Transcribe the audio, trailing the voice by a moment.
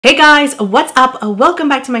Hey guys, what's up? Welcome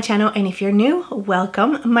back to my channel, and if you're new,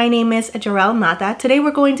 welcome. My name is Gerel Matta. Today we're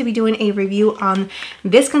going to be doing a review on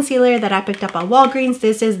this concealer that I picked up at Walgreens.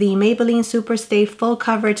 This is the Maybelline Super Stay Full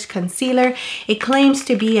Coverage Concealer. It claims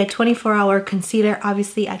to be a 24-hour concealer.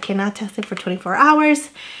 Obviously, I cannot test it for 24 hours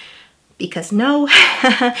because no,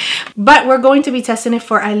 but we're going to be testing it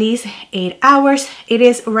for at least 8 hours. It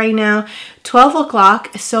is right now 12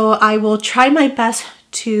 o'clock, so I will try my best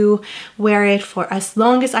to wear it for as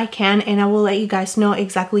long as I can, and I will let you guys know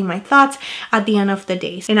exactly my thoughts at the end of the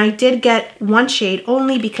day. And I did get one shade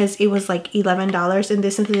only because it was like $11, and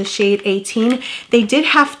this is the shade 18. They did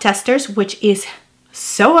have testers, which is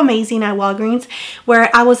so amazing at Walgreens,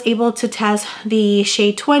 where I was able to test the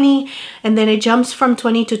shade 20, and then it jumps from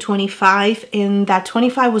 20 to 25, and that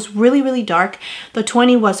 25 was really dark, the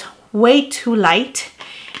 20 was way too light,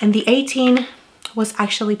 and the 18 was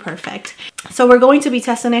actually perfect. So we're going to be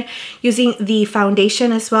testing it using the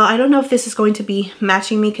foundation as well. I don't know if this is going to be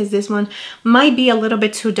matching me because this one might be a little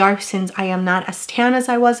bit too dark since I am not as tan as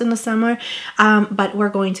I was in the summer, but we're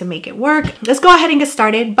going to make it work. Let's go ahead and get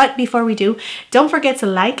started. But before we do, don't forget to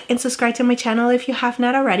like and subscribe to my channel if you have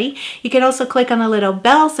not already. You can also click on the little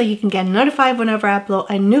bell so you can get notified whenever I upload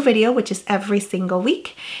a new video, which is every single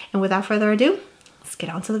week. And without further ado, let's get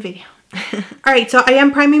on to the video. Alright, so I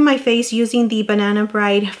am priming my face using the Banana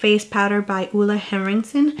Bright face powder by Ulla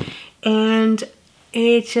Henriksen, and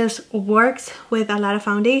it just works with a lot of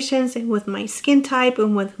foundations and with my skin type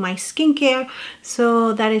and with my skincare.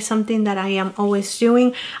 So that is something that I am always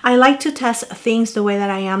doing. I like to test things the way that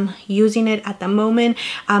I am using it at the moment.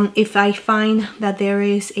 If I find that there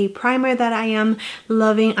is a primer that I am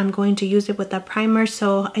loving, I'm going to use it with the primer.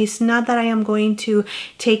 So it's not that I am going to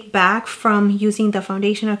take back from using the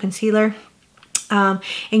foundation or concealer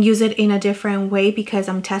and use it in a different way because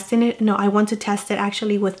I'm testing it. No, I want to test it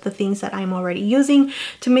actually with the things that I'm already using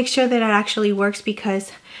to make sure that it actually works,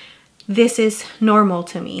 because this is normal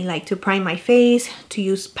to me, like to prime my face, to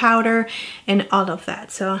use powder and all of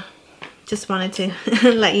that. So just wanted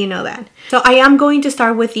to let you know that. So I am going to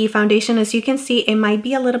start with the foundation. As you can see, it might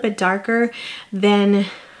be a little bit darker than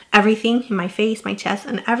everything in my face, my chest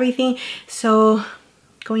and everything. So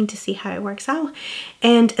going to see how it works out,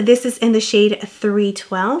 and this is in the shade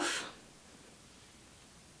 312.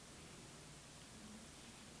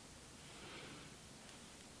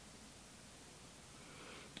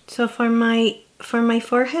 So for my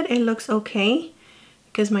forehead it looks okay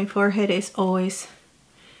because my forehead is always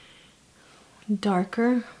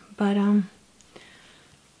darker, but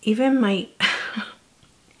even my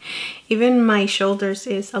even my shoulders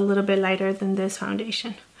is a little bit lighter than this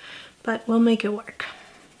foundation, but we'll make it work.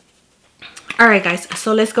 Alright guys,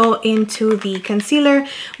 so let's go into the concealer.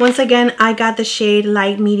 Once again, I got the shade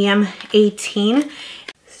Light Medium 18.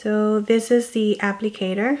 So this is the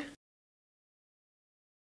applicator.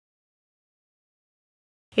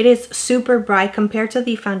 It is super bright compared to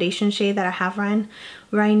the foundation shade that I have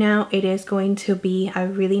right now. It is going to be a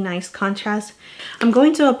really nice contrast. I'm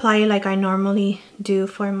going to apply it like I normally do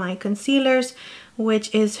for my concealers,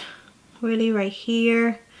 which is really right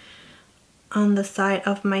here on the side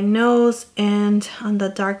of my nose and on the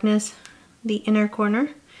darkness, the inner corner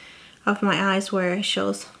of my eyes where it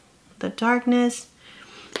shows the darkness.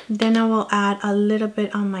 Then I will add a little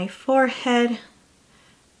bit on my forehead,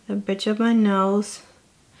 the bridge of my nose,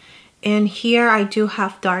 and here I do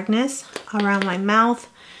have darkness around my mouth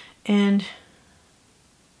and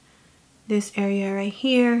this area right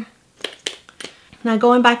here. Now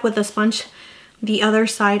going back with the sponge, the other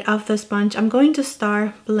side of the sponge, I'm going to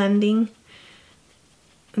start blending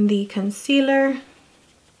the concealer,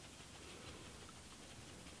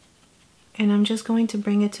 and I'm just going to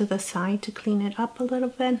bring it to the side to clean it up a little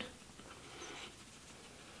bit.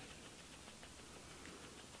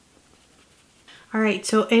 Alright,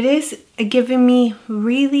 so it is giving me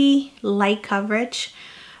really light coverage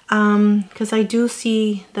because I do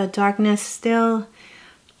see the darkness still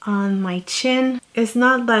on my chin. It's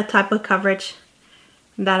not the type of coverage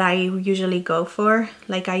that I usually go for.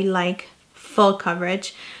 Like I like full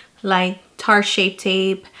coverage, like Tarte Shape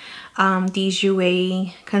Tape, the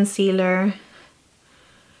Jouer concealer.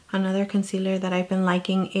 Another concealer that I've been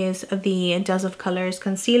liking is the Dose of Colors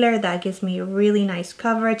concealer. That gives me really nice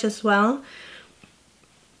coverage as well.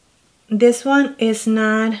 This one is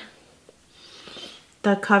not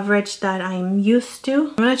the coverage that I'm used to.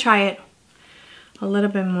 I'm gonna try it a little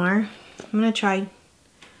bit more. I'm gonna try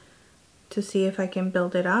to see if I can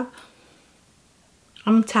build it up.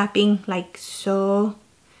 I'm tapping like so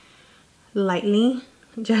lightly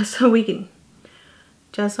just so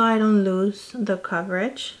I don't lose the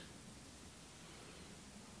coverage.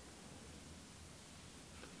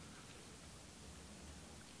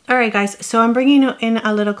 All right, guys, so I'm bringing it in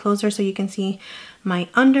a little closer so you can see my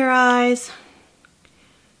under eyes.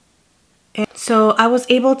 And so I was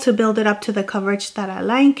able to build it up to the coverage that I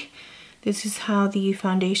like. This is how the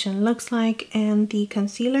foundation looks like and the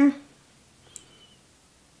concealer.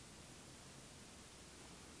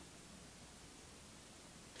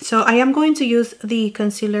 So I am going to use the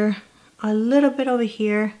concealer a little bit over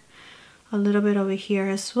here, a little bit over here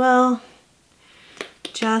as well,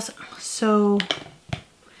 just so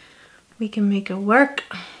we can make it work.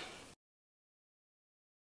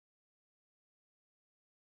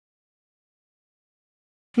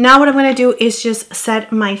 Now what I'm going to do is just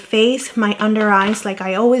set my face, my under eyes, like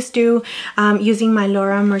I always do, using my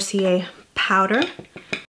Laura Mercier powder.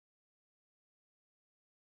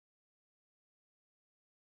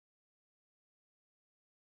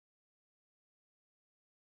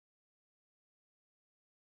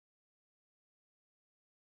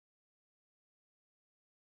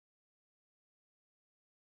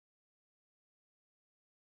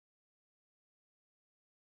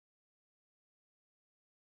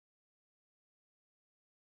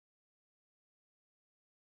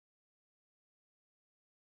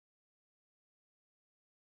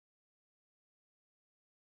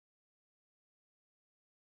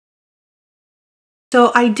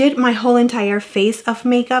 So I did my whole entire face of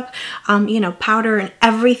makeup, you know, powder and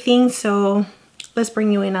everything. So let's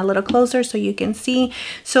bring you in a little closer so you can see.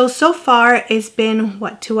 So far it's been,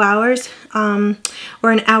 what, 2 hours or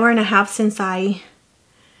an hour and a half since I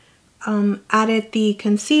added the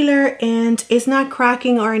concealer, and it's not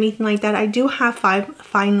cracking or anything like that. I do have 5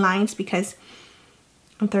 fine lines because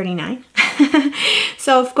I'm 39.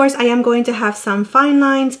 So of course I am going to have some fine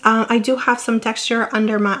lines. I do have some texture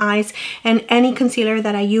under my eyes, and any concealer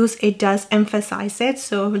that I use, it does emphasize it.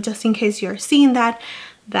 So just in case you're seeing that,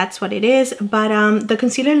 that's what it is. But the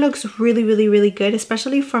concealer looks really, really, really good,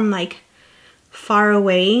 especially from like far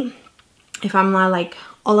away. If I'm not like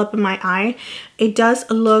all up in my eye, it does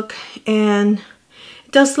look, and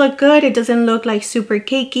it does look good. It doesn't look like super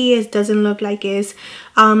cakey. It doesn't look like it's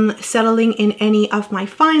settling in any of my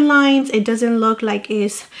fine lines. It doesn't look like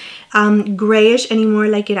it's grayish anymore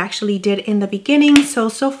like it actually did in the beginning. So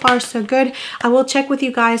far so good. I will check with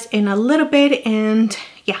you guys in a little bit, and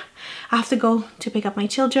yeah, I have to go to pick up my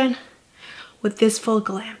children with this full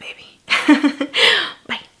glam, baby.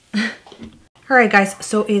 Bye. All right, guys,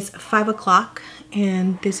 so it's 5 o'clock,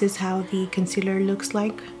 and this is how the concealer looks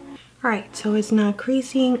like. All right, so it's not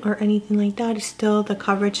creasing or anything like that. It's still, the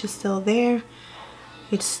coverage is still there.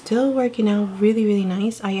 It's still working out really, really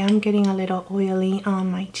nice. I am getting a little oily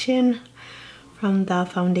on my chin from the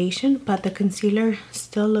foundation, but the concealer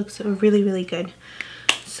still looks really, really good.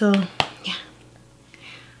 So yeah,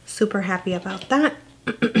 super happy about that.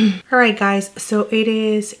 All right, guys, so it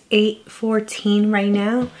is 8:14 right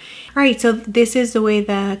now. All right, so this is the way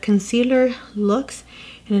the concealer looks,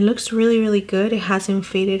 and it looks really, really good. It hasn't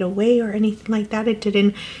faded away or anything like that. It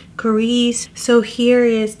didn't crease. So here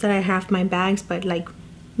is that I have my bags, but like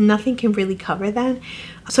nothing can really cover that.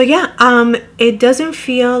 So yeah, it doesn't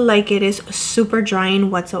feel like it is super drying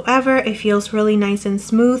whatsoever. It feels really nice and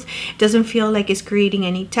smooth. It doesn't feel like it's creating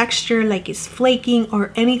any texture, like it's flaking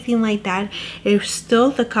or anything like that. It's still,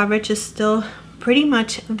 the coverage is still pretty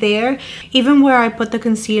much there. Even where I put the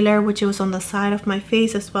concealer, which was on the side of my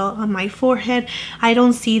face as well on my forehead, I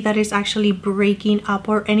don't see that it's actually breaking up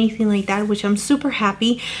or anything like that, which I'm super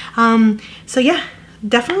happy. So yeah,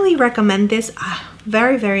 definitely recommend this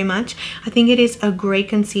very, very much. I think it is a great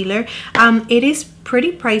concealer. It is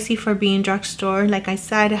pretty pricey for being drugstore, like I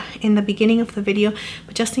said in the beginning of the video,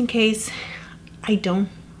 but just in case, I don't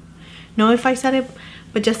know if I said it,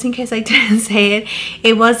 but just in case I didn't say it,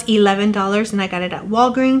 it was $11 and I got it at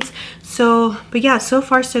Walgreens. So, but yeah, so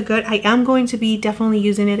far so good. I am going to be definitely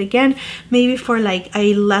using it again, maybe for like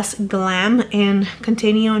a less glam and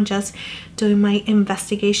continue on just doing my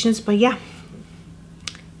investigations. But yeah,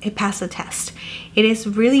 it passed the test. It is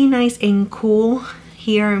really nice and cool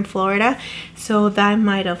here in Florida, so that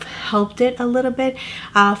might have helped it a little bit.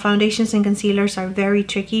 Foundations and concealers are very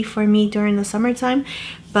tricky for me during the summertime,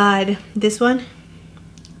 but this one,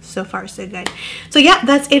 so far so good. So yeah,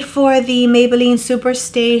 that's it for the Maybelline Super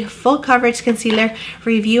Stay Full Coverage Concealer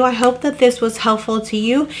review. I hope that this was helpful to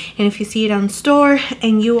you, and if you see it on store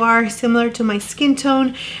and you are similar to my skin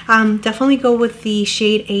tone, definitely go with the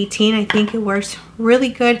shade 18. I think it works really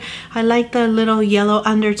good. I like the little yellow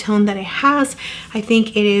undertone that it has. I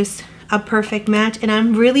think it is a perfect match, and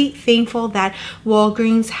I'm really thankful that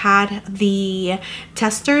Walgreens had the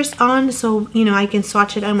testers on, so you know I can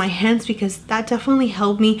swatch it on my hands, because that definitely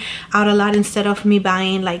helped me out a lot instead of me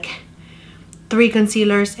buying like 3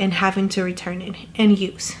 concealers and having to return it and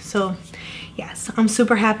use. So yes, I'm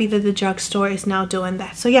super happy that the drugstore is now doing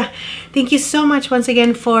that. So yeah, thank you so much once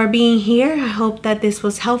again for being here. I hope that this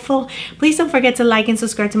was helpful. Please don't forget to like and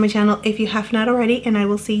subscribe to my channel if you have not already, and I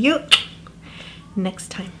will see you next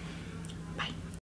time.